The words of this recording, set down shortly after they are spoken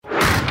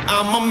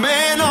I'm a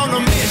man on a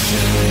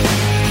mission.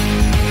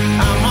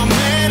 I'm a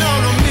man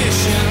on a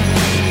mission.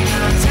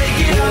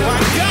 Take it up. I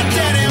got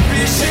that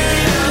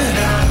ambition.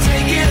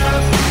 Take it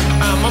up.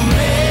 I'm a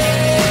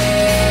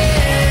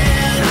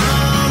man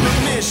on a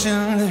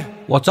mission.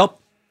 What's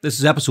up? This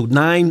is episode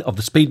 9 of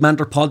the Speed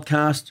Mentor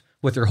podcast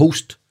with your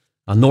host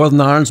and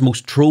Northern Ireland's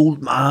most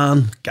trolled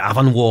man,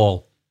 Gavin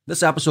Wall.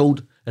 This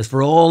episode is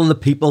for all the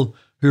people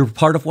who are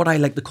part of what I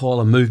like to call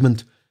a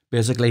movement,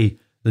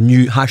 basically the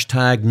new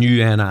hashtag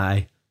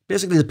 #NewNI.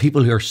 Basically the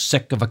people who are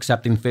sick of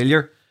accepting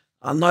failure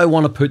and now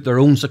want to put their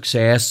own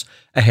success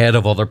ahead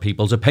of other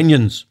people's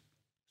opinions.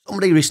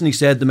 Somebody recently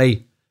said to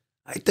me,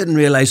 I didn't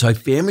realise how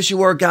famous you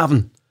were,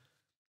 Gavin.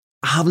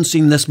 I haven't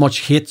seen this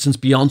much hate since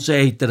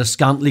Beyonce did a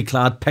scantily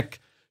clad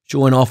pic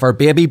showing off her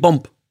baby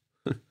bump.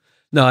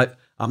 Now,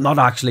 I'm not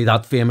actually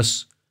that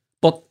famous,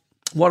 but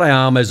what I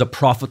am is a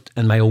prophet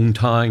in my own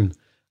town,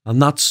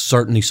 and that's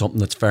certainly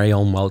something that's very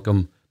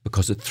unwelcome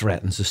because it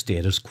threatens the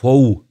status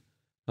quo.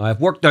 Now,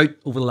 I've worked out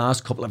over the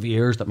last couple of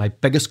years that my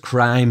biggest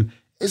crime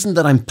isn't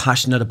that I'm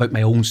passionate about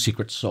my own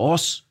secret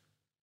sauce.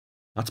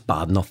 That's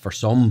bad enough for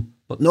some,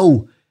 but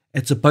no,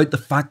 it's about the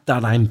fact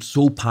that I'm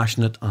so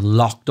passionate and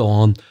locked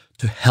on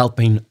to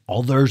helping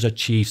others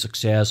achieve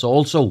success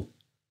also.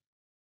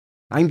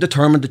 I'm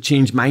determined to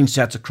change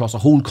mindsets across a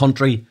whole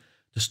country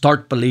to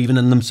start believing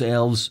in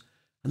themselves,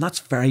 and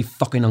that's very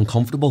fucking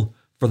uncomfortable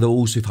for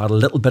those who've had a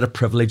little bit of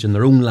privilege in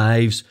their own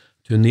lives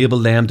to enable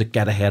them to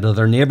get ahead of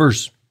their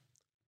neighbours.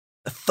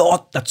 The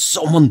thought that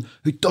someone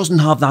who doesn't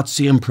have that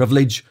same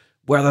privilege,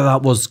 whether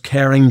that was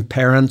caring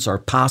parents or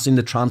passing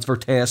the transfer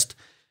test,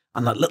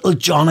 and that little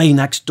Johnny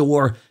next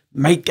door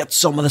might get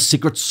some of the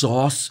secret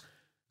sauce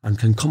and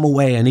can come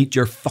away and eat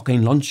your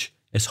fucking lunch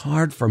is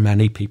hard for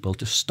many people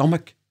to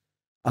stomach.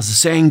 As the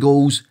saying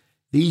goes,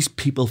 these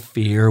people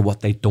fear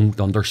what they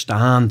don't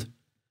understand.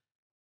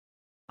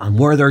 And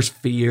where there's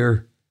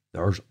fear,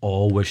 there's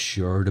always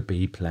sure to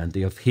be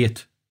plenty of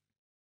hate.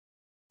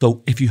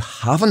 So if you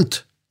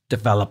haven't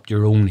developed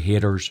your own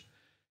haters,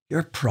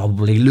 you're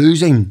probably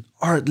losing,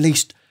 or at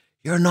least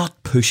you're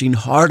not pushing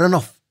hard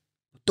enough.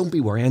 But don't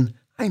be worrying,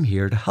 I'm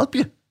here to help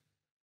you.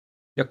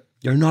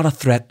 You're not a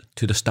threat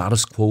to the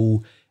status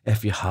quo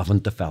if you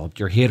haven't developed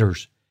your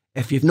haters.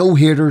 If you've no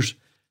haters,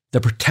 the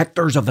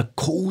protectors of the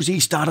cosy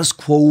status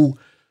quo,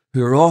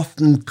 who are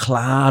often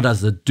clad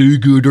as the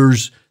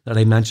do-gooders that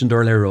I mentioned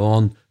earlier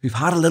on, who've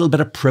had a little bit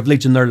of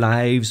privilege in their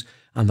lives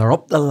and they're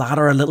up the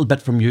ladder a little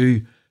bit from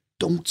you,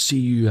 don't see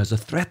you as a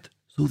threat,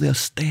 so they'll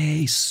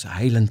stay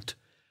silent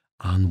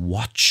and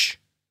watch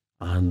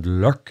and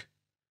lurk.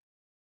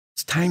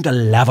 It's time to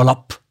level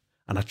up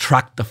and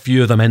attract a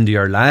few of them into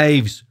your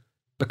lives,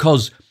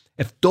 because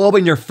if they're not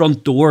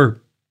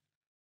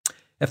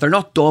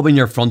daubing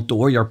your front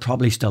door, you're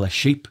probably still a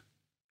sheep.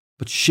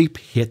 But sheep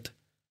hate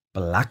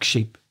black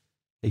sheep.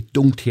 They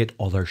don't hate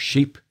other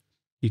sheep.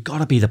 You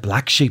gotta be the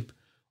black sheep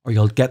or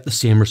you'll get the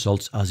same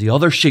results as the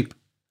other sheep,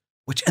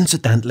 which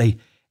incidentally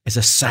is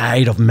a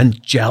side of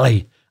mint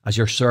jelly as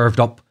you're served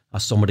up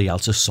as somebody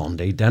else's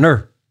Sunday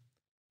dinner.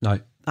 Now,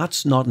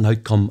 that's not an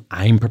outcome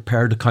I'm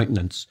prepared to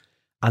countenance,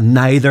 and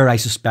neither, I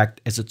suspect,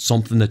 is it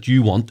something that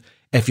you want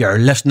if you're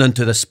listening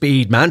to the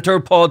Speed Mentor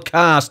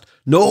podcast.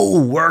 No,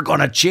 we're going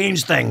to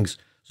change things.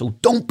 So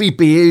don't be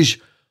beige.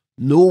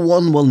 No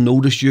one will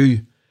notice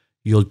you.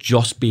 You'll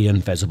just be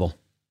invisible.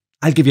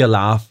 I'll give you a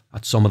laugh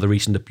at some of the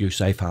recent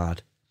abuse I've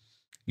had.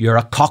 You're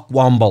a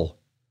cockwomble.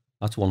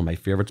 That's one of my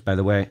favourites, by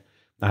the way.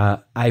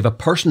 I have a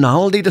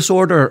personality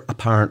disorder,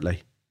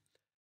 apparently.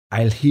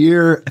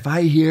 If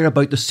I hear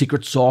about the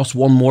secret sauce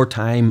one more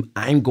time,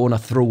 I'm going to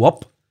throw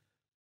up.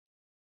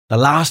 The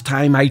last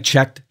time I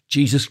checked,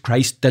 Jesus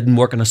Christ didn't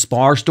work in a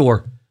Spar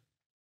store.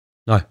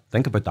 Now,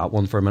 think about that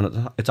one for a minute.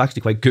 It's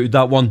actually quite good,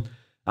 that one.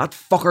 That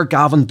fucker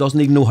Gavin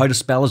doesn't even know how to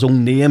spell his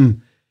own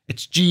name.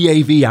 It's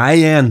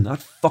Gavin.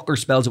 That fucker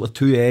spells it with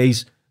 2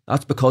 A's.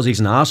 That's because he's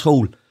an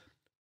asshole.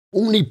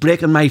 Only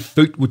breaking my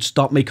foot would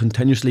stop me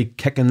continuously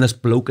kicking this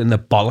bloke in the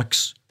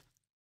bollocks.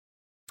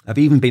 I've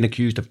even been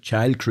accused of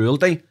child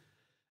cruelty.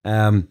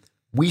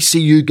 We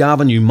see you,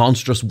 Gavin, you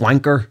monstrous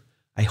wanker.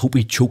 I hope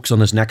he chokes on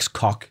his next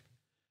cock.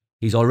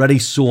 He's already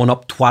sewn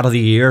up twat of the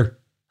year.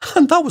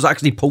 And that was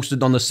actually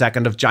posted on the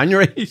 2nd of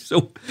January.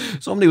 So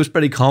somebody was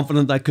pretty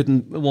confident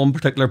one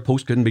particular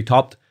post couldn't be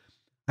topped.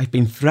 I've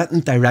been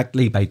threatened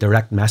directly by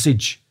direct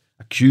message,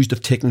 accused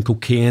of taking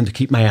cocaine to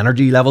keep my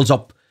energy levels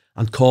up,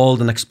 and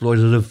called an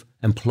exploitative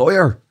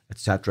employer,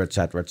 etc.,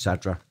 etc.,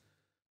 etc.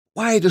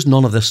 Why does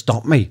none of this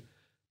stop me?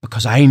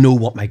 Because I know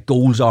what my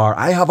goals are.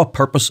 I have a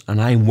purpose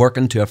and I'm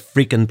working to a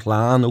freaking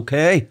plan,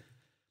 okay?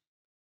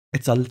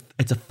 It's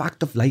a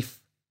fact of life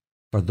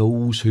for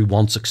those who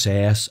want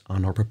success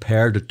and are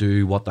prepared to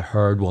do what the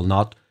herd will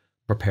not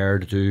prepare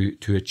to do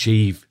to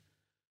achieve.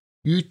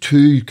 You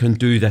too can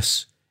do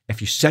this if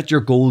you set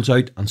your goals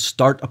out and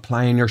start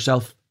applying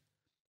yourself.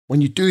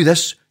 When you do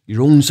this,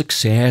 your own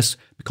success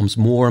becomes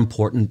more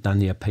important than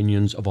the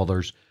opinions of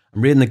others.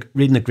 I'm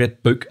reading a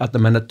great book at the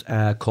minute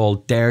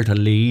called Dare to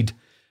Lead,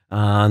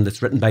 and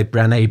it's written by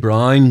Brené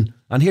Brown.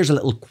 And here's a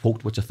little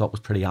quote which I thought was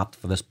pretty apt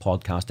for this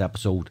podcast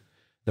episode.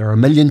 There are a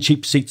million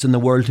cheap seats in the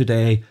world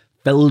today,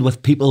 filled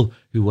with people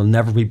who will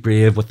never be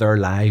brave with their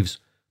lives,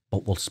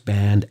 but will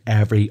spend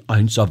every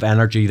ounce of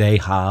energy they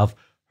have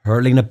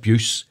hurling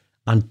abuse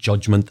and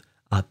judgment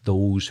at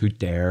those who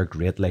dare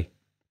greatly.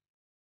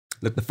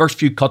 Look, the first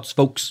few cuts,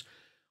 folks,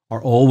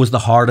 are always the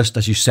hardest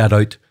as you set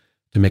out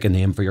to make a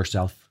name for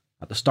yourself.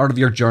 At the start of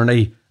your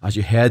journey, as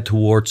you head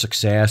towards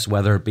success,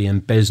 whether it be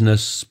in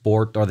business,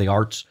 sport, or the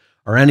arts,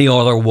 or any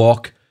other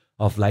walk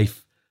of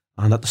life,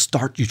 and at the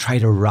start you try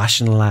to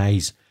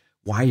rationalise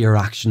why your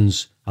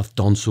actions have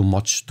done so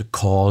much to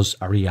cause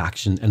a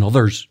reaction in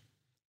others.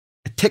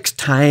 It takes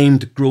time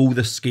to grow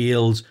the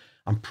skills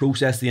and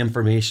process the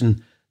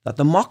information that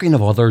the mocking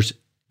of others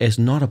is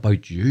not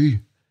about you,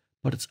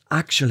 but it's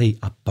actually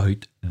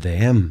about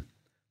them.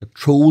 The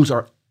trolls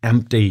are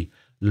empty,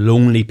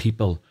 lonely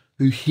people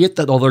who hate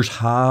that others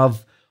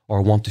have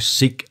or want to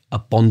seek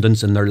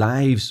abundance in their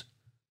lives.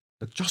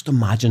 But just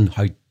imagine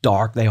how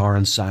dark they are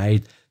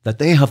inside, that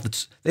they have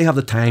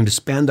the time to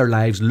spend their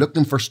lives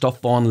looking for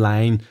stuff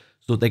online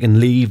so that they can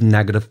leave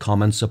negative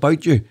comments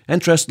about you.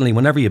 Interestingly,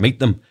 whenever you meet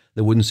them,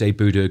 they wouldn't say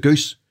boo to a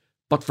goose.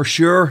 But for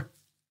sure,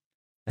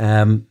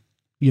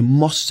 you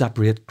must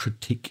separate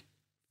critique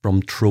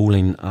from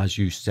trolling as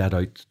you set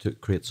out to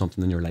create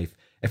something in your life.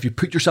 If you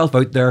put yourself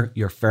out there,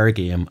 you're fair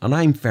game, and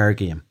I'm fair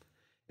game.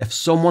 If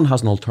someone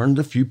has an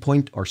alternative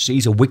viewpoint or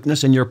sees a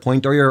weakness in your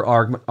point or your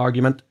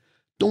argument,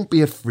 don't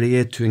be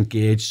afraid to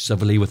engage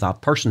civilly with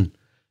that person.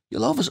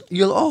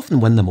 You'll often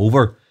win them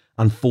over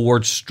and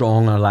forge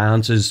strong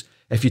alliances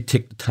if you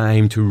take the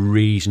time to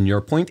reason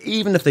your point,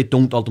 even if they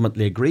don't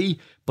ultimately agree,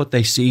 but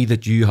they see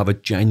that you have a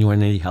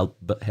genuinely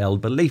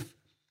held belief.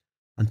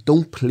 And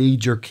don't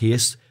plead your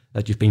case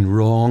that you've been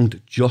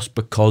wronged just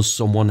because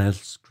someone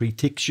else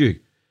critiques you,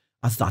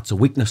 as that's a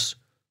weakness.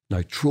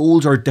 Now,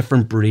 trolls are a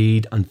different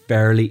breed and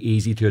fairly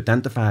easy to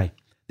identify.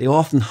 They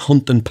often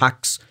hunt in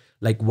packs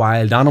like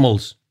wild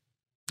animals.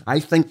 I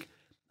think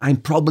I'm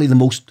probably the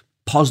most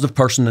positive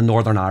person in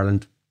Northern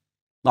Ireland.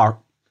 Or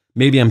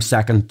maybe I'm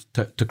second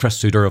to Chris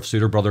Suter of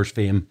Suter Brothers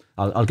fame.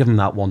 I'll give him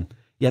that one.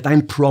 Yet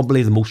I'm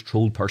probably the most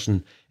trolled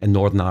person in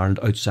Northern Ireland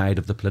outside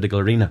of the political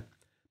arena,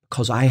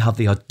 because I have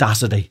the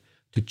audacity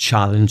to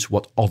challenge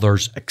what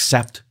others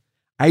accept.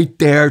 I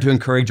dare to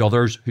encourage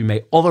others who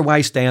may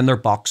otherwise stay in their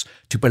box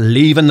to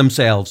believe in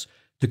themselves,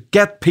 to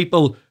get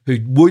people who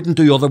wouldn't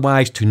do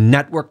otherwise to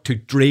network, to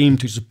dream,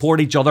 to support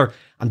each other,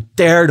 and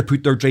dare to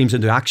put their dreams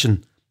into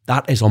action.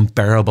 That is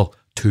unbearable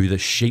to the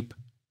sheep.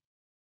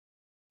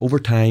 Over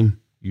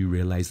time, you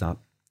realise that.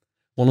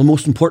 One of the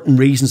most important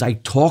reasons I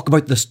talk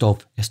about this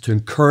stuff is to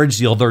encourage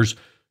the others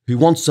who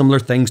want similar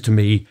things to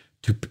me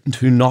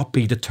to not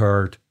be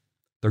deterred.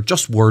 They're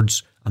just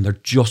words, and they're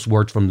just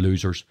words from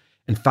losers.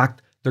 In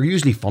fact, they're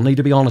usually funny,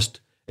 to be honest.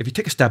 If you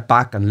take a step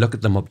back and look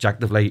at them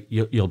objectively,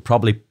 you'll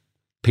probably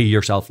pee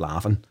yourself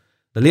laughing.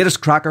 The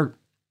latest cracker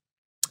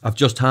I've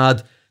just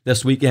had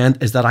this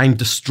weekend is that I'm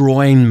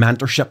destroying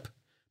mentorship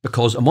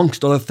because,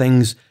 amongst other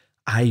things,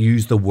 I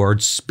use the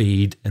word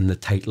speed in the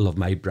title of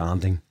my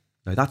branding.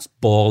 Now, that's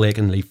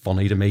ball-achingly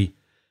funny to me.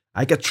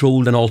 I get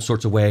trolled in all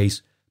sorts of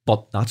ways,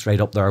 but that's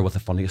right up there with the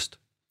funniest.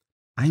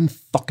 I'm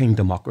fucking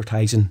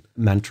democratising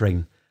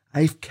mentoring.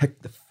 I've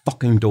kicked the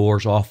fucking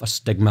doors off a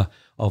stigma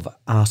of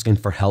asking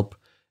for help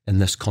in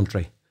this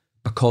country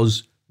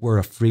because we're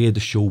afraid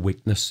to show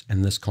weakness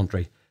in this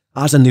country.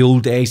 As in the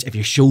old days, if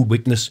you showed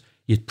weakness,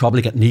 you'd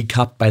probably get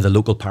kneecapped by the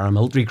local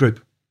paramilitary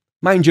group.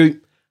 Mind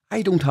you,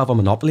 I don't have a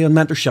monopoly on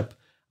mentorship,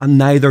 and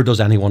neither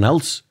does anyone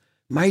else.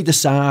 My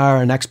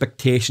desire and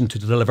expectation to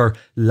deliver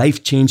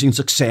life-changing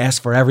success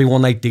for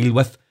everyone I deal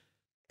with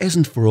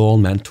isn't for all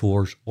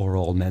mentors or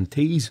all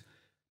mentees.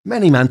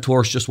 Many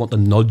mentors just want to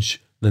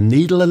nudge the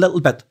needle a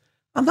little bit,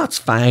 and that's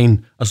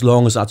fine as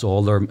long as that's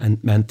all their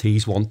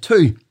mentees want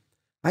too.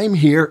 I'm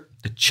here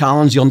to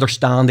challenge the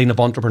understanding of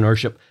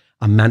entrepreneurship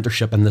and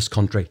mentorship in this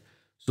country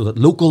so that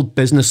local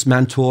business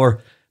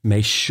mentor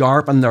may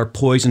sharpen their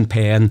poison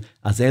pen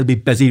as they'll be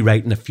busy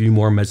writing a few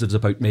more missives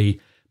about me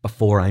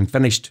before I'm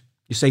finished.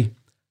 You see,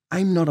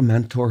 I'm not a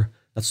mentor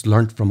that's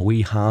learnt from a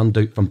wee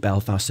handout from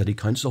Belfast City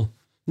Council.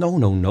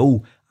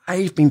 No.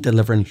 I've been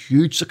delivering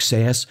huge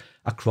success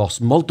across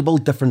multiple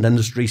different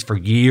industries for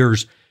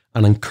years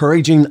and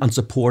encouraging and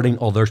supporting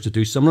others to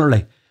do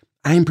similarly.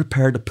 I'm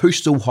prepared to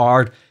push so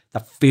hard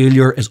that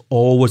failure is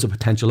always a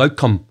potential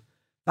outcome.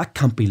 That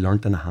can't be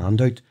learnt in a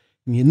handout.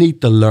 You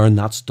need to learn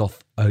that stuff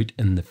out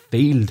in the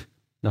field.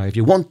 Now, if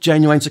you want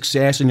genuine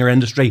success in your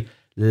industry,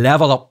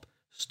 level up,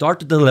 start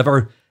to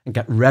deliver, and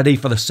get ready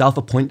for the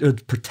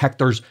self-appointed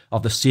protectors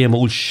of the same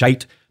old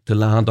shite to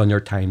land on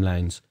your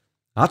timelines.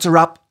 That's a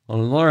wrap on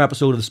another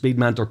episode of the Speed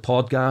Mentor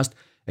podcast.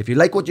 If you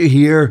like what you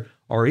hear,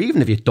 or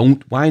even if you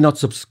don't, why not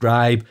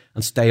subscribe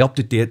and stay up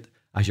to date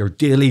as your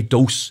daily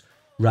dose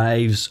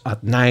arrives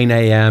at 9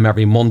 a.m.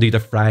 every Monday to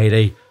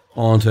Friday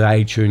onto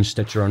iTunes,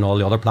 Stitcher and all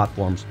the other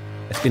platforms.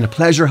 It's been a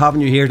pleasure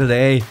having you here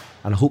today,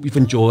 and I hope you've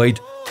enjoyed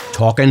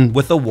Talking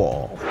with the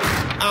Wall.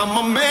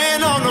 I'm a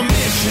man on a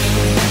mission.